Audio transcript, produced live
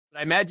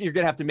I imagine you're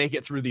gonna have to make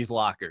it through these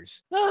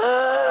lockers.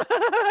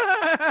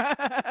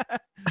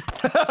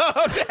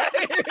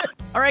 Okay.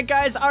 All right,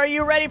 guys, are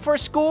you ready for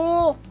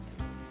school?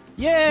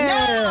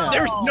 Yeah.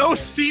 There's no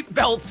seat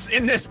belts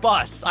in this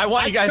bus. I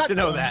want you guys to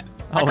know that.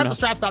 I cut no. the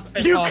straps out.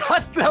 You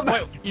cut them.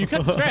 Wait, you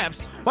cut the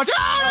straps. Watch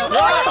out!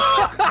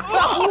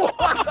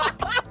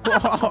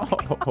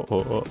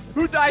 Whoa.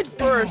 Who died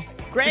first?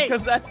 Great.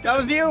 Because That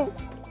was you.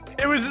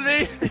 it was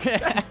me.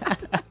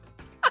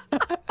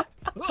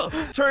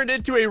 Turned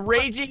into a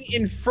raging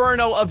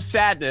inferno of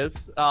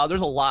sadness.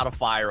 There's a lot of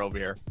fire over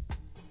here.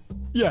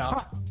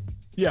 Yeah.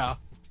 Yeah.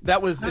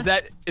 Is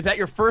that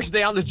your first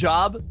day on the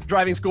job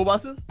driving school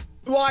buses?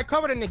 Well, I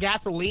covered it in the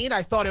gasoline.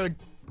 I thought it would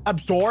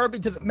absorb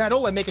into the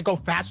metal and make it go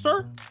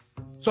faster.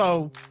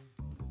 So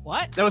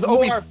What? That was More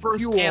Obi's first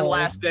fuel. and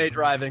last day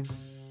driving.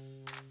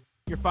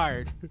 You're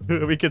fired.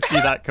 We could see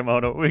that,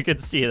 Komodo. We could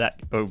see that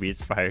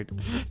Obi's fired.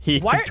 He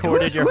Why-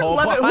 contorted your who's whole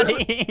levi-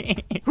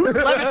 body. Who's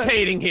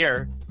levitating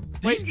here?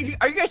 Wait,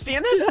 are you guys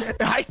seeing this?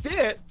 I see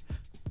it.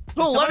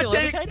 The Somebody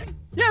levitating. levitating?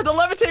 Yeah, the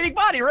levitating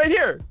body right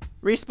here.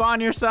 Respawn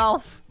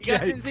yourself. You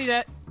guys didn't see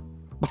that?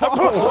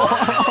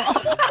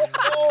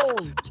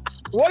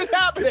 What is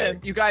happening?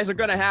 You guys are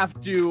gonna have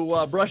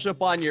to brush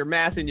up on your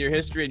math and your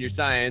history and your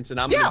science, and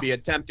I'm gonna be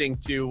attempting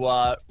to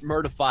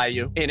murderify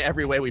you in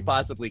every way we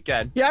possibly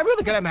can. Yeah, I'm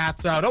really good at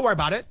math, so don't worry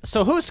about it.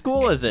 So whose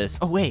school is this?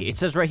 Oh, wait, it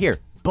says right here.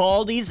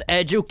 Baldi's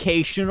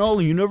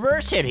Educational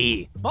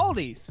University.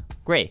 Baldi's.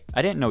 Great.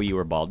 I didn't know you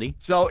were Baldi.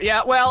 So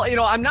yeah, well, you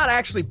know, I'm not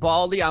actually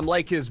Baldi. I'm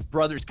like his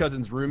brother's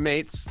cousin's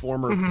roommate's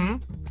former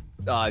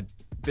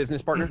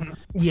business partner.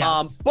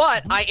 Yes.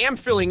 But I am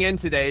filling in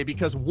today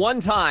because one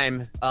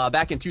time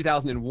back in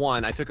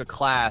 2001, I took a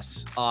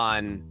class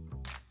on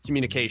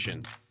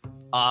communication,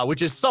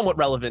 which is somewhat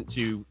relevant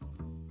to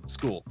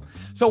school.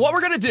 So what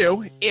we're gonna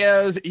do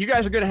is you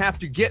guys are gonna have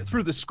to get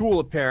through the school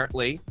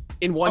apparently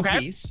in one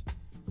piece.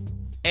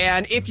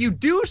 And if you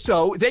do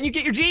so, then you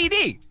get your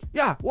GED.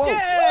 Yeah. Whoa.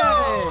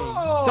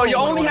 Yay! So you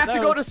Oh, only one have of to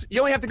go those.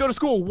 to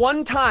school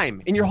one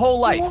time in your whole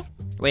life.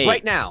 Wait.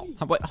 Right now.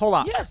 Wait, hold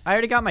on. Yes. I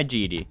already got my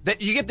GED. That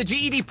you get the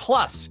GED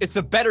plus. It's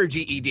a better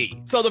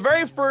GED. So the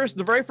very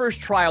first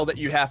trial that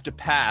you have to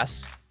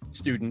pass,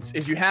 students,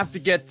 is you have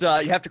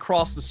to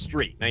cross the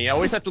street. Now you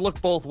always have to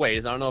look both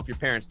ways. I don't know if your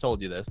parents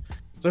told you this.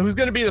 So who's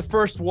gonna be the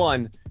first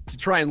one to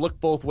try and look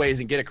both ways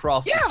and get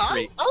across the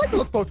street? I like to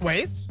look both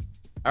ways.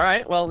 All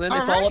right. Well, then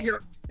it's all up.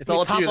 here. It's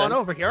all up to hop you on then.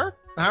 over here.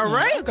 All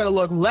right, gotta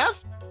look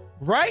left,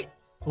 right,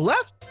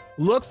 left.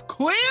 Looks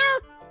clear.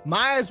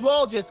 Might as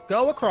well just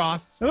go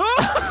across.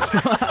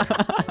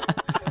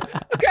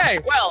 Okay.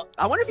 Well,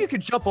 I wonder if you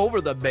could jump over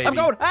them, maybe. I'm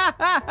going.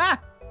 Ah.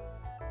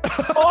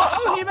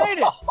 Oh, he made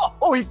it.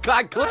 Oh, he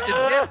got clipped in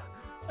hip.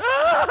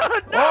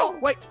 No.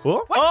 Wait.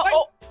 Oh.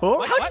 Oh.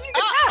 Oh. How did you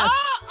get past?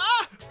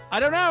 I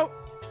don't know.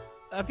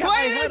 I've got my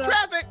Playing head in up.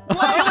 traffic.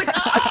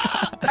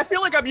 I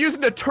feel like I'm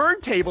using a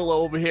turntable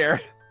over here.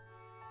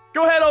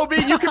 Go ahead, OB.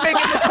 You can make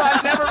it this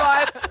time. Never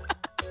mind.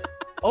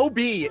 OB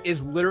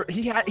is literally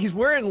he's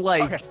wearing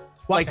like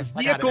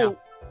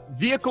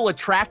vehicle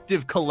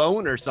attractive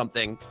cologne or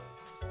something.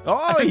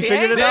 Oh, he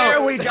figured it There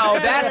out. we go.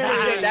 That's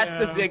There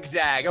the you go.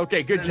 zigzag.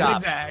 Okay, good job.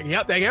 Zigzag.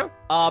 Yep, there you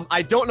go.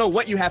 I don't know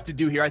what you have to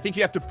do here. I think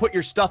you have to put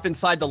your stuff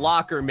inside the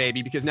locker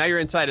maybe because now you're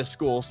inside of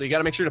school. So you got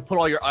to make sure to put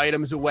all your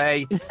items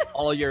away,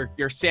 all your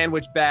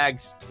sandwich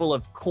bags full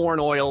of corn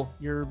oil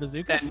Your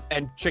bazooka?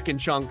 and chicken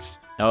chunks.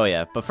 Oh,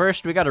 yeah. But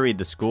first, we got to read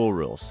the school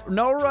rules.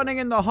 No running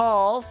in the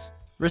halls.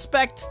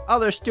 Respect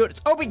other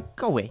students. Obi,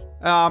 go away.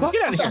 Get out of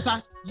here. Is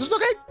this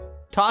okay?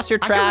 Toss your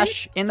can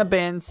trash in the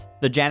bins.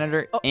 The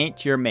janitor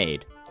ain't your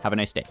maid. Have a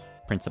nice day,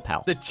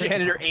 Principal. The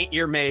janitor ain't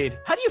your maid.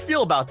 How do you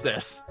feel about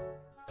this?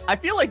 I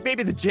feel like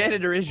maybe the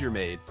janitor is your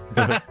maid.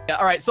 Yeah,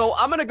 all right, so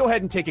I'm going to go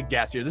ahead and take a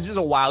guess here. This is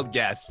a wild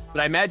guess, but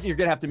I imagine you're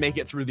going to have to make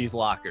it through these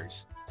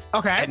lockers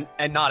Okay.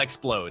 and not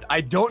explode.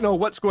 I don't know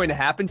what's going to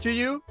happen to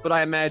you, but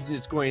I imagine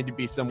it's going to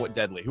be somewhat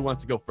deadly. Who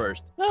wants to go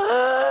first?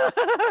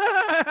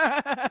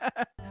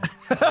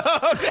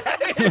 Okay.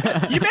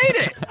 You made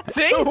it.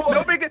 See?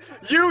 No big.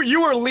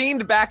 You were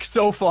leaned back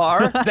so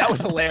far. That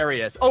was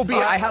hilarious. Oh, B,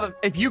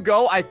 if you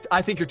go,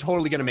 I think you're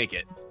totally gonna make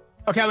it.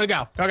 Okay, I'm gonna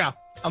go. Go.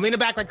 I'm leaning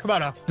back like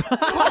Komodo.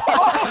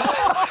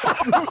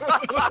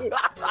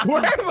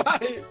 Where am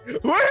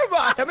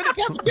I? I'm in the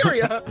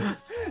cafeteria.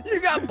 You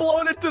got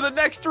blown into the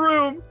next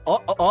room.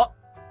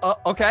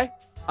 Okay.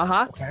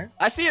 Okay.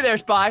 I see you there,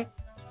 Spy.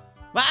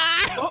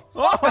 Ah!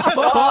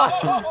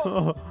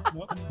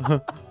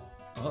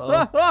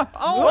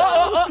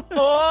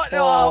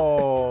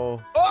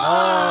 No.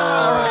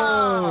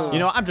 Oh. You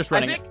know, I'm just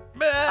running.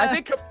 I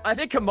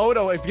think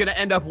Komodo is gonna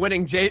end up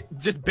winning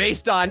just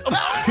based on.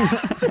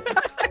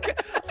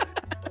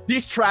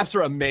 These traps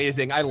are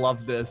amazing. I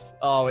love this.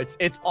 Oh,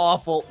 it's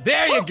awful.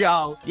 There you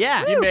go.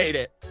 Yeah. You made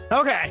it.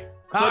 Okay.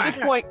 So at this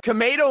point,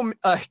 Komodo,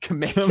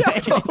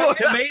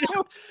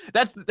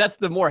 that's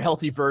the more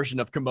healthy version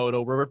of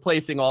Komodo. We're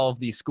replacing all of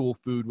the school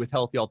food with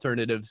healthy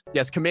alternatives.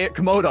 Yes,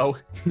 Komodo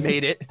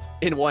made it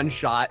in one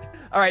shot.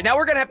 All right, now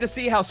we're gonna have to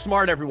see how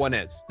smart everyone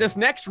is. This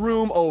next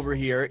room over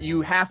here,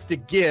 you have to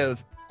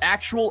give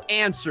actual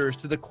answers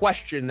to the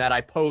question that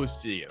I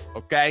posed to you,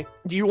 okay?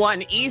 Do you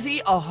want an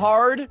easy, a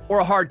hard, or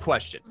a hard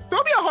question?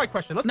 Throw me a hard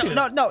question. Let's do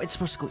this. No, it's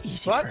supposed to go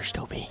easy first,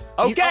 Obi.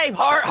 Okay,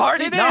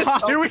 hard it is.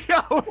 Here we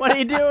go. What are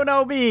you doing,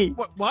 Obi?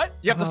 What?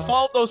 You have to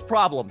solve those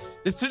problems.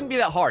 This shouldn't be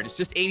that hard. It's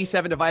just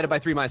 87 divided by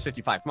 3 minus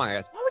 55. Come on,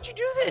 guys. Why would you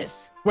do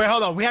this? Wait,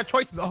 hold on. We have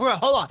choices.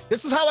 Hold on.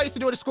 This is how I used to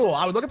do it at school.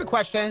 I would look at the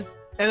question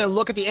and then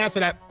look at the answer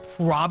that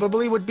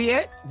probably would be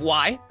it.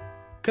 Why?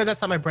 Because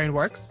that's how my brain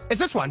works. It's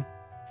this one.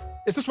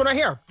 It's this one right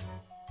here.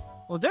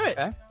 We'll do it.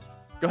 Okay.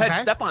 Go ahead,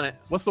 Okay. step on it.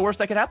 What's the worst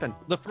that could happen?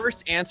 The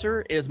first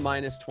answer is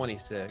minus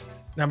 26.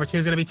 Number 2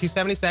 is going to be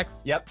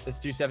 276. Yep, it's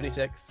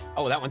 276.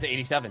 Oh, that one's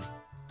 87.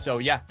 So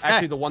yeah,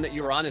 actually the one that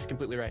you were on is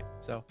completely right.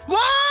 So.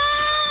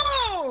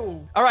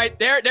 Whoa! All right,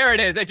 there it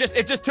is.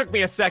 It just took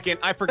me a second.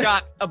 I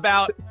forgot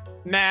about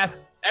math.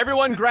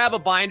 Everyone grab a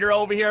binder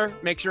over here.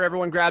 Make sure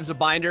everyone grabs a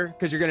binder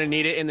because you're gonna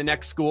need it in the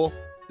next school.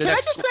 The Can I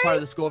next just say part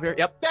of the school over here.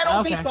 Yep. That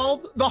OB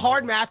solved the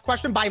hard math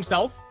question by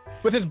himself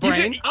with his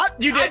brain.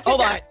 You did.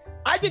 Hold on.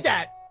 I did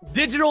that.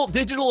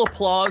 Digital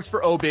applause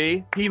for OB.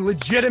 He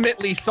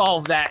legitimately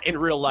solved that in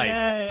real life.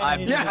 Yay.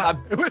 I'm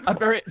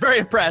very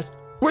impressed.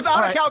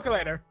 Without All a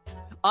calculator.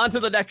 On to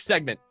the next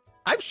segment.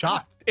 I'm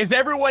shocked. Is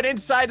everyone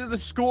inside of the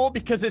school?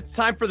 Because it's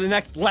time for the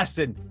next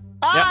lesson.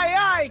 Aye,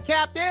 aye,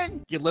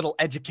 Captain. You little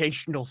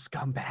educational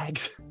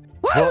scumbags.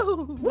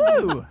 Woo!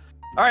 Woo!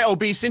 All right,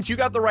 OB, since you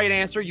got the right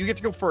answer, you get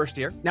to go first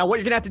here. Now, what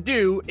you're going to have to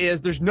do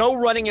is there's no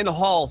running in the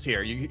halls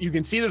here. You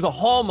can see there's a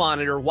hall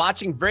monitor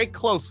watching very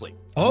closely.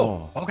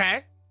 Oh,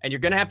 okay. And you're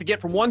going to have to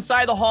get from one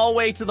side of the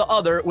hallway to the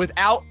other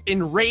without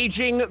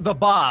enraging the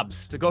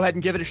Bobs. So go ahead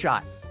and give it a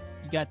shot.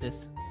 You got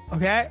this.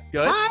 Okay.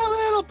 Good.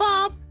 Hi, little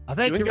Bob. I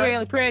think Doing you're good.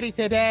 really pretty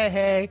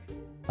today.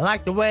 I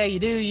like the way you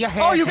do your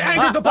hair. Oh, you've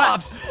angered the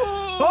Bobs.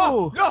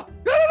 Oh, no.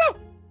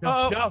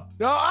 Uh-oh.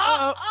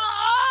 No.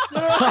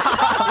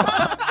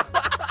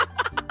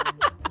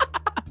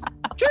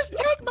 Just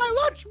take my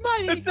lunch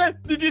money.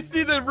 Did you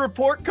see the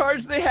report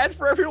cards they had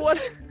for everyone?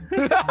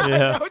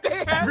 Yeah.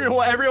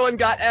 Everyone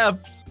got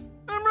F's.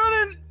 I'm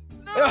running.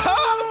 No.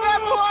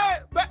 Oh,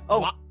 bad boy.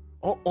 Oh,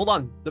 hold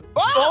on.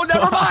 Oh,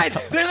 never mind.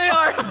 There they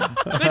are.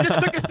 They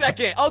just took a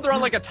second. Oh, they're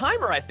on like a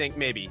timer, I think,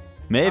 maybe.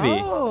 Maybe.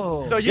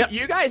 Oh. So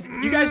you guys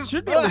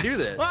should be able to do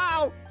this.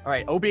 All Wow.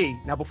 right, OB.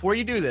 Now, before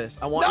you do this,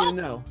 I want you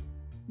to know.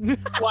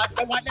 What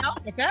now?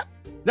 What's that?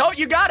 No,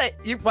 you got it.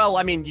 You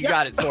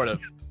got it sort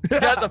of. You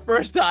got it the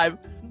first time.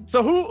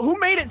 So who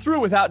made it through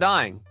without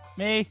dying?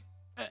 Me.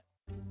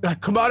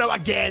 Come on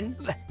again.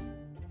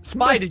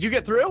 Spy, did you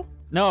get through?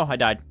 No, I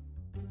died.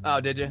 Oh,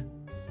 did you?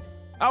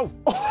 Oh.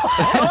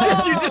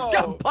 You just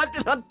got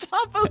punted on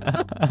top of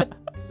them.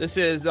 This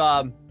is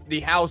the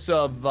house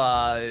of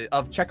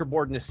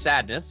checkerboardness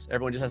sadness.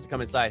 Everyone just has to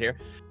come inside here.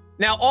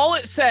 Now, all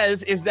it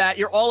says is that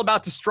you're all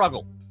about to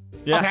struggle.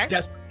 Yeah. Okay.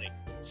 Desperately.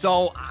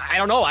 So, I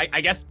don't know. I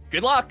guess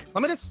good luck.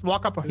 Let me just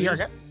walk up here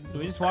again. Do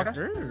we just walk Okay.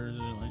 through? Or is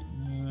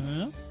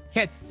it like,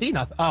 Can't see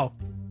nothing. Oh,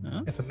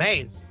 Huh? it's a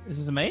maze. Is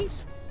this a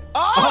maze?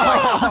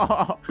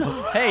 Oh!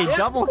 Hey,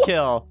 double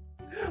kill.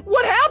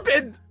 What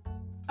happened?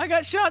 I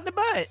got shot in the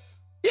butt.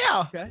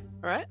 Yeah, Okay.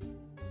 All right.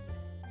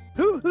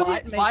 Who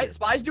didn't make it?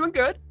 Spy's doing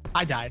good.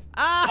 I died.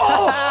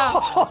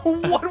 Ah! Oh,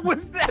 what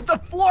was that? The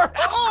floor.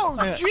 Oh,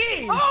 Okay.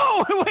 geez.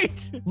 Oh,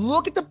 wait.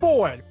 Look at the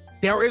board.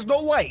 There is no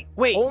light.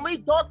 Wait. Only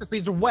darkness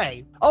leads the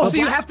way. Oh, The so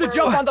you black have to bird-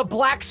 jump on the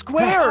black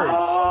squares.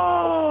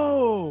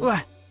 Oh.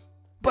 What?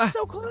 That's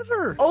so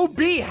clever.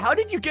 OB, how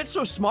did you get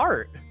so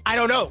smart? I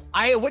don't know.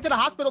 I went to the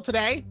hospital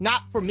today,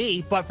 not for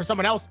me, but for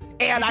someone else,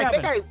 and I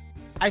think I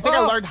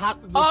Oh. learned how.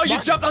 Oh, you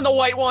jumped on the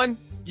white one.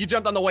 You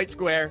jumped on the white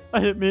square. I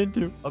didn't mean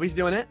to. OB's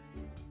doing it.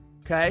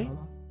 Okay.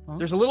 Huh?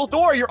 There's a little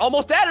door. You're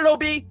almost at it,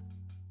 OB.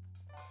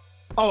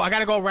 Oh, I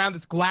gotta go around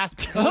this glass.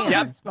 Oh,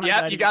 Yep. Spy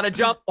Yep. died You gotta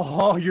jump.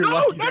 Oh, you're No,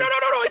 lucky. no.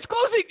 It's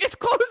closing. It's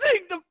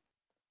closing.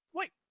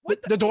 Wait.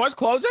 What? The door's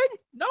closing?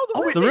 No,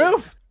 Oh, roof. the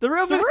roof. The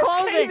roof The is roof's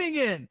closing. caving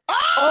in.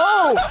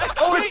 Oh,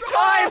 it's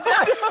time.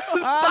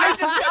 Ah. I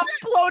just got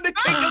blown to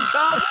kingdom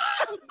come.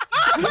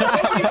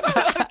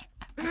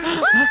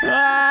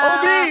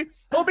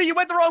 OB, you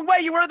went the wrong way.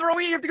 You went the wrong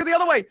way. You have to go the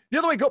other way. The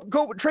other way.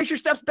 Go. Trace your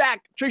steps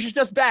back. Trace your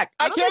steps back.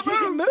 I can't think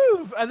he can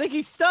move. I think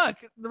he's stuck.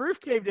 The roof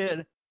caved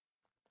in.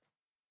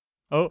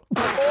 Oh.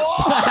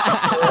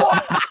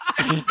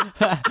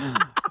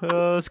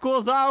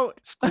 School's out.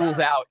 School's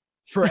out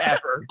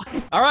forever.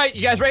 All right,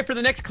 you guys ready for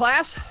the next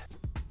class?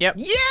 Yeah.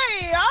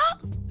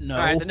 No.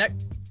 All right,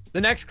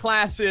 the next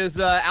class is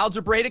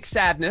algebraic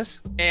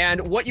sadness,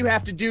 and what you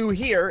have to do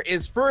here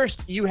is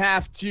first you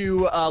have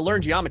to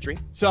learn geometry.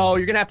 So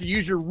you're gonna have to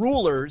use your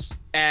rulers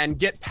and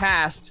get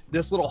past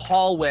this little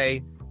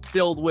hallway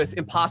filled with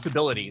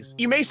impossibilities.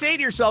 You may say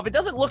to yourself, it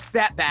doesn't look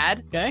that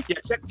bad. Okay.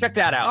 Yeah, check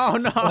that out. Oh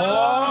no.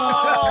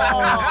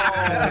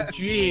 Oh,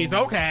 jeez.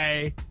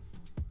 Okay.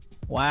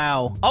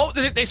 Wow. Oh,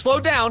 they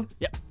slowed down.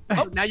 Yep.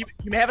 Oh, now you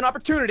may have an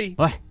opportunity.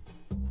 What?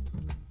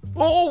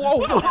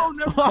 Oh, no.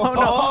 Oh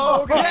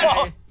no. Okay.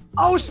 Yes.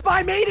 Oh,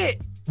 Spy made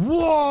it.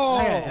 Whoa.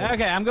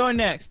 Okay, I'm going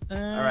next.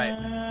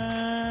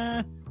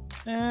 right.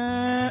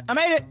 I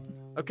made it.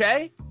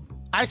 Okay.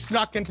 I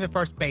snuck into the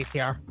first base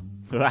here.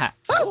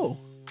 Oh.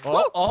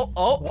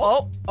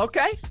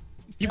 Okay.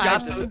 You've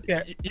got this.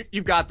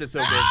 You've got this,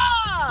 Obi.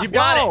 You've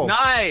got it.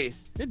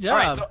 Nice. Good job.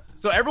 All right,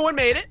 so everyone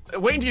made it.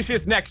 Wait until you see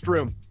this next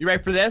room. You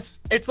ready for this?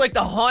 It's like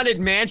the haunted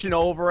mansion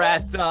over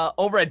at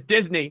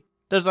Disney.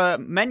 There's a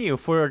menu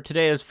for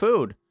today's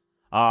food.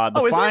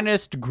 The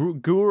finest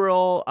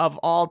gruel of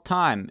all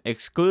time.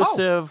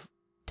 Exclusive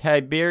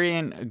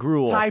Tiberian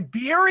gruel.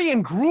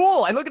 Tiberian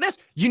gruel. And look at this.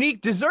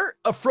 Unique dessert.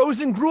 A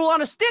frozen gruel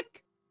on a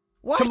stick.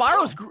 What?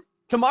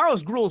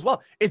 Tomorrow's gruel as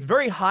well. It's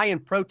very high in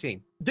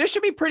protein. This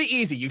should be pretty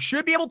easy. You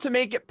should be able to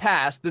make it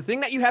past. The thing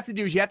that you have to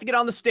do is you have to get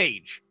on the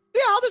stage.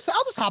 Yeah, I'll just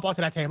hop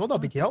onto that table. No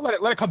big deal. Let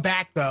it come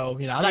back though.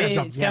 You know, I'm not gonna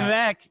jump It's coming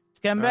back. It's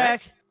coming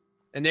back.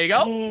 And there you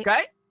go.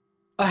 Okay.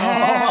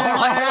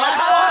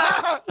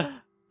 How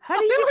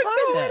do you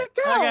find that?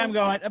 Go. Okay, I'm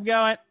going.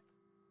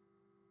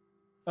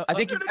 I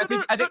think you've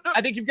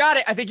got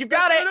it. I think you've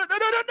got it. No.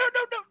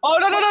 Oh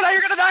no!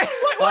 You're gonna die.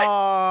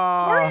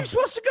 Where are you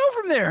supposed to go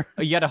from there?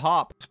 You gotta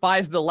hop.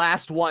 Spy's the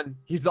last one.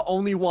 He's the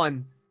only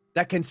one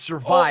that can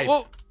survive.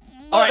 Oh.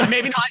 All right,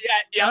 maybe not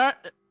yet.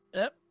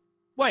 Yeah.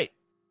 Wait.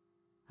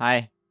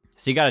 Hi.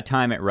 So you gotta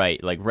time it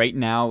right. Like right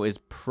now is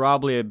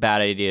probably a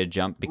bad idea to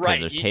jump because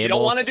there's tables. You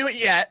don't want to do it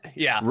yet.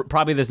 Yeah.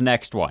 Probably this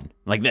next one.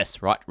 Like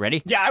this. Right?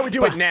 Ready? Yeah, I would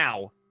do it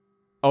now.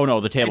 Oh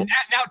no, the table. And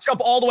now jump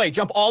all the way.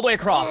 Jump all the way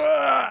across.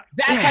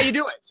 That's how you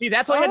do it. See,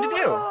 that's all you had to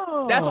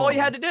do. That's all you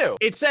had to do.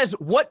 It says,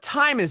 what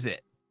time is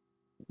it?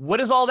 What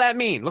does all that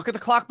mean? Look at the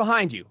clock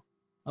behind you.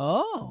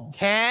 Oh.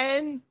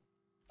 10.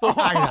 You looked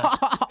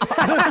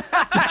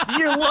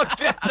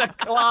at the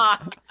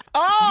clock.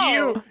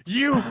 Oh.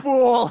 You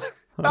fool.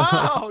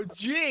 Oh,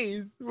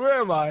 jeez. Where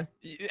am I?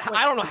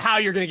 I don't know how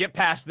you're going to get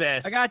past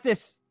this. I got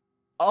this.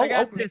 Oh, I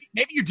got this.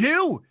 Maybe you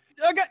do.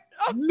 I got.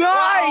 Oh,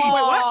 Nice. Wait,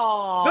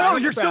 what? No,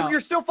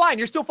 you're still fine.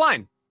 You're still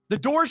fine. The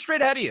door's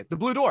straight ahead of you. The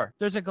blue door.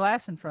 There's a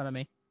glass in front of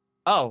me.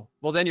 Oh,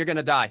 well then you're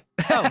gonna die.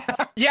 Oh.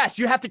 Yes,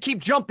 you have to keep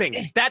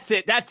jumping. That's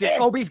it.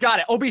 Obi's got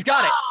it.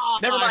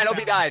 Never mind.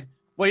 Obi died.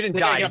 Well, he didn't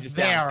die. He's just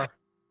down.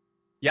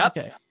 Yep.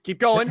 Okay. Keep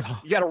going.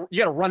 You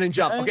gotta run and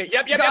jump. Okay.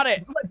 Yep. Got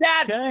it.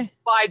 That's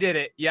Spy did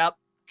it. Yep.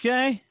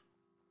 Okay.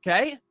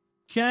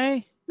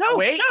 No.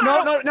 Wait.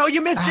 No.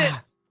 You missed it.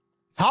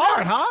 It's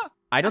hard, huh?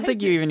 I don't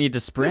think you even need to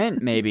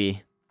sprint.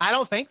 Maybe. I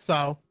don't think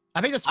so.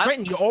 I think the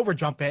sprint you over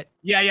jump it.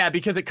 Yeah,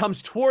 because it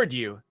comes toward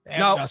you.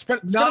 No,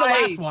 sprint the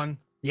last one.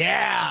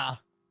 Yeah.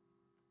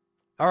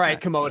 All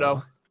right,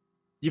 Komodo.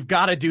 You've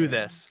got to do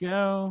this.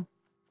 Go.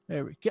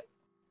 There we go.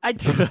 I'm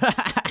supposed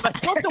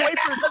to wait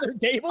for another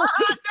table?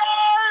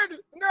 Nerd!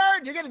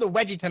 You're getting the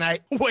wedgie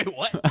tonight. Wait,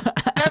 what?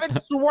 7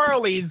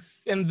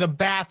 swirlies in the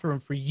bathroom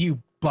for you,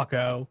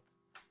 bucko.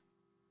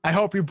 I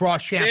hope you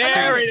brought champagne.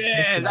 There it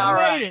is.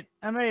 I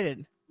made it.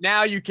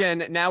 Now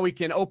we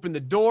can open the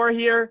door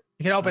here.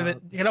 You can open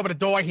the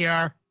door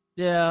here.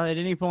 Yeah, at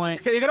any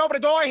point. You can open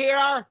the door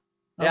here.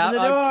 Open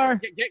the door.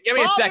 Give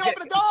me a second.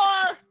 Open the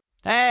door.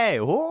 Hey,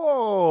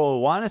 whoa!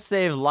 Want to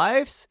save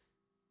lives?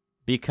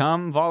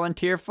 Become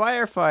volunteer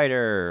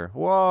firefighter.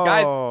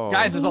 Whoa!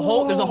 Guys, there's a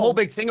whole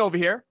big thing over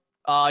here.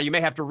 You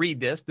may have to read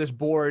this. This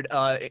board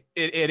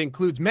it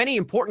includes many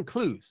important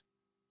clues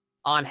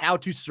on how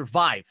to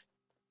survive.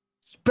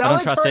 Spell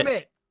and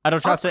permit. I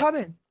don't trust it.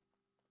 Coming.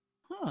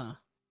 Huh.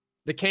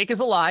 The cake is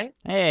a lie.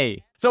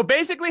 Hey. So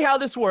basically how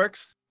this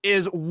works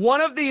is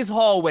one of these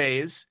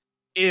hallways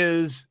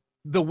is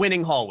the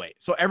winning hallway.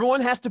 So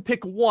everyone has to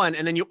pick one,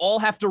 and then you all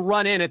have to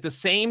run in at the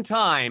same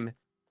time,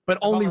 but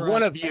only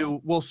one of you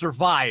will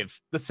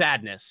survive the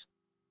sadness.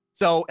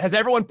 So has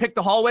everyone picked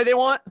the hallway they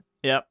want?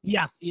 Yep.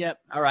 Yes. Yep.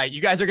 All right,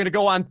 you guys are going to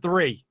go on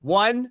 3.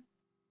 1,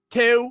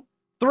 2,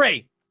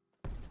 3.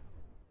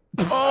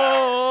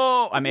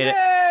 Oh, I made it.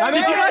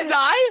 Did you not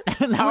die?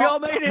 No. We all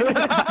made it.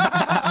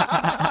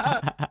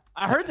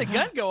 I heard the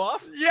gun go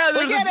off. Yeah,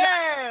 there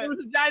was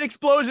a giant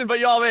explosion, but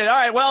you all made it. All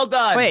right, well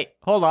done. Wait,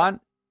 hold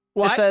on.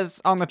 What? It says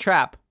on the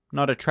trap,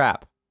 not a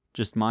trap,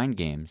 just mind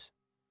games.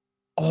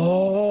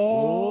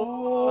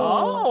 Oh,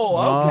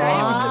 okay.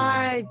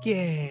 My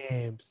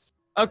games.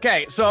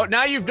 Okay, so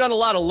now you've done a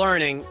lot of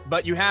learning,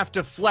 but you have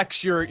to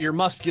flex your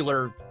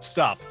muscular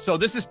stuff. So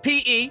this is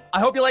PE.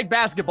 I hope you like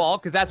basketball,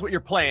 because that's what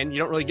you're playing. You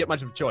don't really get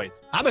much of a choice.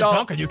 I'm a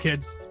dunk on you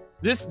kids.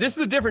 This is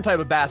a different type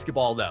of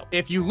basketball, though.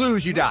 If you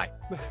lose, you die.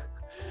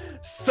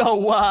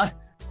 So,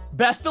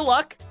 best of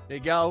luck. There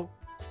you go.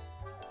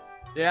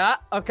 Yeah,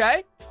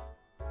 okay.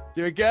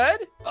 Doing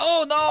good?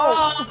 Oh, no!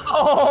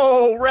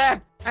 Oh,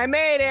 wreck. I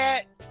made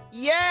it.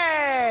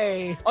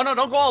 Yay! Oh, no,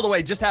 don't go all the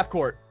way. Just half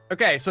court.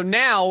 Okay, so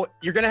now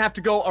you're going to have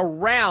to go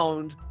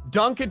around,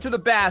 dunk into the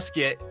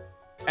basket,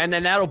 and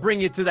then that'll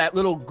bring you to that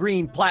little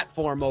green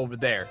platform over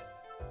there.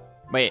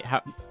 Wait,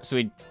 how? So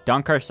we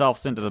dunk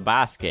ourselves into the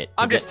basket.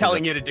 I'm just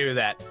telling you to do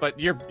that, but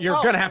you're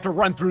going to have to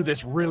run through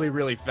this really,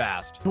 really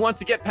fast. Who wants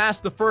to get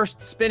past the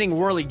first spinning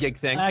whirly gig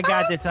thing? I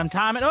got this. I'm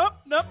timing. Oh,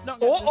 nope. No,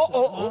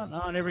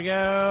 there we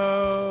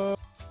go.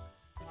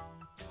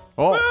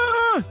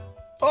 Oh.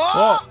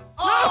 Oh!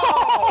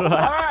 All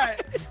right.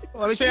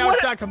 Well, let me show you how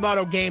it's done,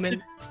 Komodo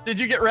gaming. Did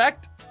you get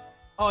wrecked?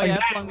 Oh, yeah,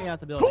 that flung me out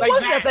the Who building.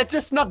 was that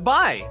just snuck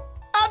by?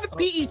 The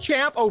PE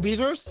champ,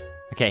 Beezers.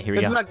 Okay, here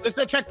we go. This is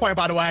a checkpoint,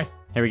 by the way.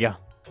 Here we go.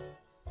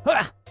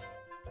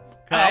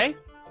 Okay.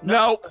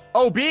 No.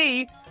 OB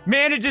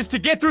manages to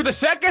get through the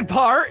second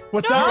part.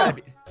 What's up?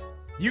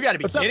 You gotta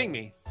be What's up? kidding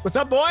me. What's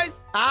up, boys?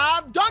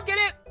 I'm dunking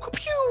it.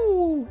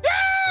 Pew!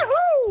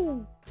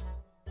 Yahoo!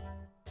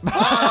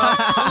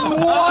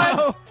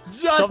 What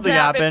just Something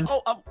happened.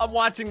 Oh, I'm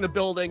watching the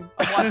building.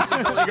 I'm watching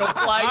the building go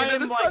flying. I into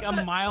am the like a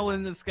sunset. mile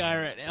in the sky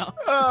right now.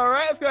 All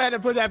right, let's go ahead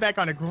and put that back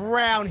on the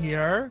ground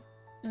here.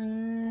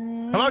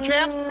 Come on,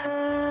 champs.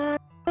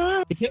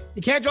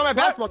 You can't join my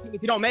basketball team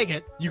if you don't make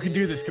it. You can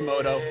do this,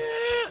 Komodo.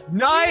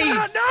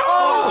 Nice. No!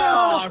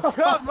 Oh,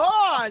 come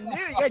on, dude.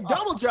 You got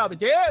double jump it,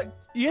 dude.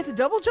 You have to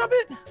double jump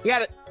it? You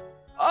got it.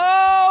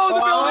 Oh,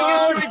 the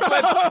building is doing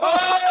flips.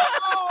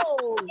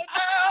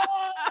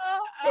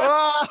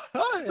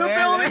 The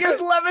building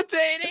is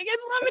levitating.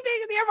 It's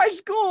levitating near my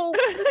school.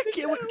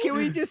 Can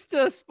we just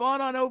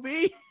spawn on OB?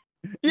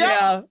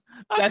 Yeah,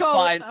 that's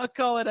fine. I'll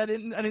call it. I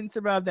didn't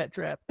survive that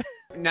trap.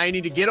 Now you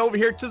need to get over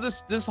here to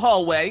this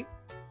hallway.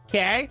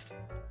 Okay.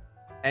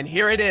 And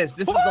here it is.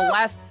 This is the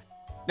last.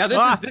 Now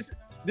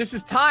this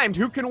is timed.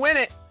 Who can win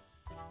it?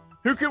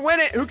 Who can win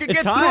it? Who can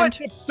get timed.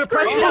 through it? To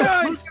press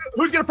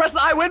who's gonna press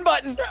the I win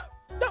button?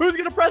 Who's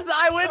gonna press the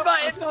I win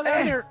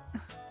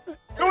button?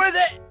 Who is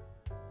it?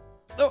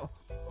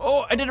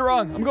 Oh, I did it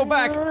wrong. I'm going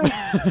back.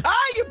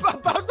 You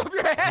bounced off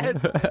your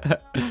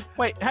head.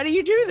 Wait, how do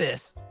you do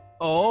this?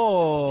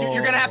 Oh.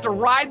 You're gonna have to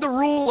ride the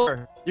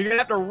ruler. You're gonna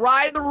have to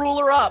ride the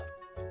ruler up.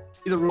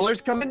 See, the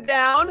ruler's coming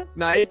down,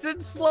 nice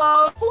and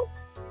slow.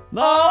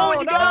 No,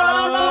 Oh, no.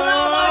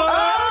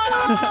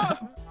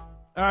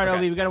 All right, Okay.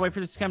 OB, we gotta wait for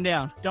this to come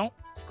down. Don't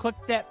click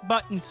that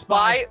button,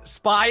 Spy.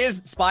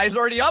 Spy's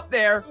already up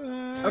there.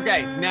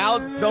 Okay, now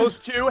those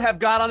two have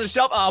got on the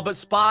shelf. But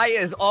Spy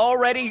is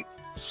already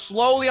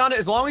slowly on it.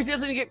 As long as he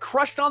doesn't get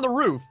crushed on the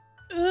roof.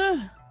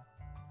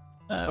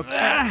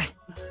 Okay.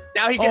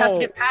 Now he has to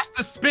get past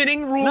the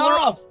spinning ruler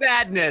of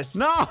sadness.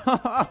 No.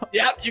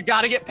 Yep, you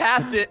gotta get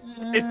past it.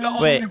 It's the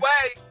only Wait.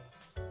 way.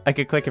 I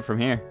could click it from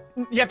here.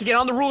 You have to get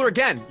on the ruler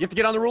again. You have to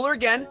get on the ruler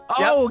again.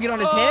 Oh, get on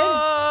his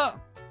head?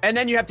 And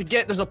then you have to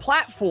there's a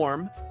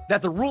platform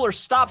that the ruler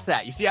stops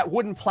at. You see that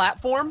wooden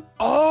platform?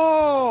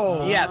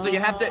 Oh. Yeah, so you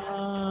have to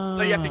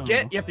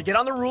get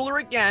on the ruler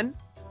again,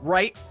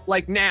 right?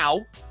 Like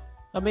now.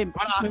 I mean,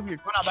 move your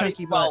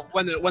chunky Well,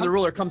 butt. when the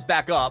ruler comes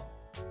back up.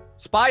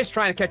 Spy's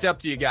trying to catch up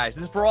to you guys.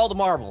 This is for all the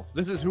marbles.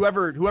 This is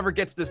whoever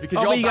gets this because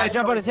Oh, you gotta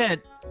jump on his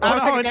head. Oh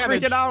no, it's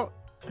freaking out.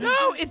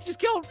 No, it just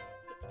killed.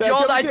 You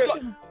all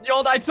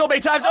died so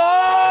many times.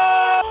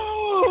 Oh!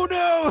 Oh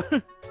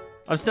no!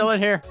 I'm still in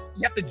here.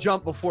 You have to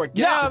jump before it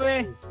gets Yeah,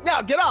 man.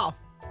 No, get off.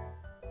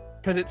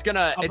 because it's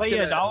gonna. I'll pay you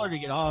 $1 to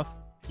get off.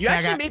 You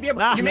actually may be able.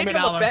 Nah, You may be give me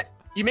able to $1. bend.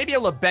 You may be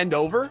able to bend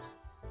over,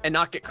 and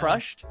not get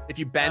crushed if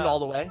you bend all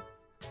the way.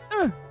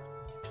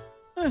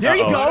 There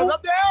you Uh-oh. go.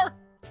 Up there.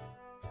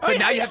 But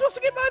now you're you have, supposed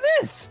to get by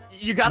this.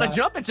 you gotta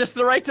jump at just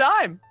the right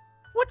time.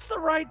 What's the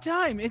right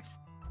time? It's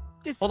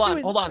Hold on.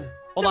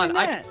 doing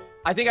that.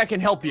 I think I can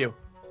help you.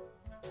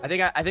 I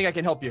think I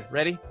can help you.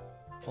 Ready?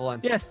 Hold on.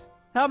 Yes.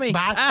 Help me.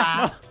 Bye,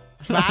 Spy.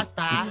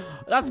 Bye.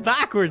 That's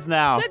backwards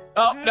now.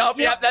 Oh no!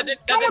 Yeah, that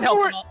didn't help.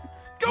 for at it. all.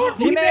 Go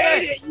He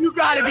made it. You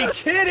gotta be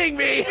kidding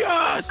me!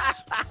 Yes.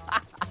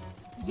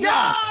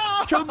 No.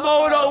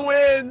 Komodo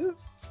wins.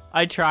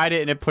 I tried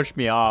it and it pushed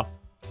me off.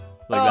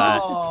 Like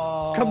that.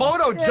 Oh.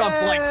 Komodo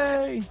jumped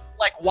Yay.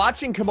 like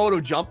watching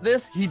Komodo jump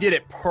this. He did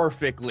it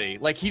perfectly.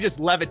 Like he just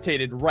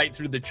levitated right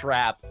through the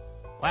trap.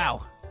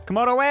 Wow.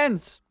 Komodo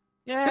wins.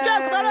 Yay. Good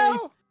job,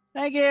 Komodo.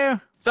 Thank you.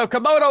 So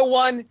Komodo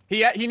won.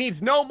 He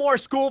needs no more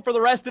school for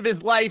the rest of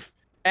his life,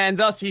 and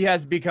thus he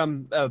has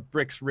become a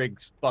Bricks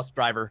Rigs bus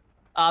driver.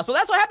 So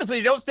that's what happens when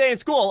you don't stay in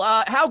school.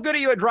 How good are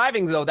you at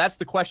driving, though? That's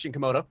the question,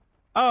 Komodo.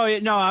 Oh yeah,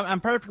 no, I'm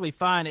perfectly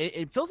fine.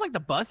 It feels like the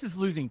bus is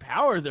losing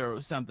power there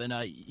or something.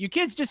 You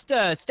kids just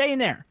stay in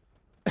there.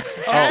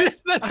 Oh.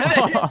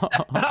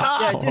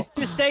 Yeah,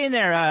 just stay in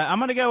there. I'm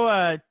gonna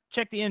go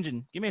check the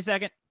engine. Give me a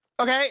second.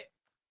 Okay.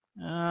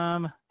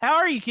 How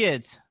are you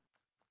kids?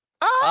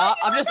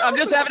 I'm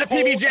just having a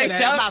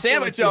PBJ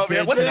sandwich over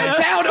here. What does that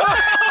sound?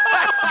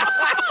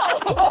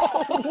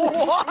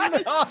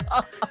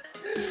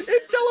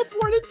 It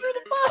teleported through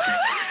the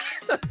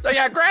bus. So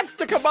yeah, congrats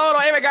to Komodo.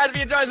 Anyway, guys, if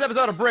you enjoyed this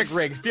episode of Brick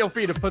Rigs, feel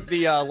free to put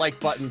the like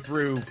button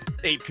through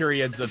 8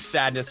 periods of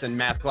sadness in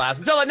math class.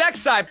 Until the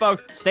next time,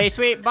 folks. Stay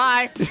sweet.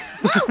 Bye.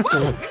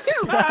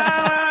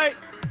 Bye.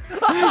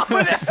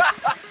 Bye.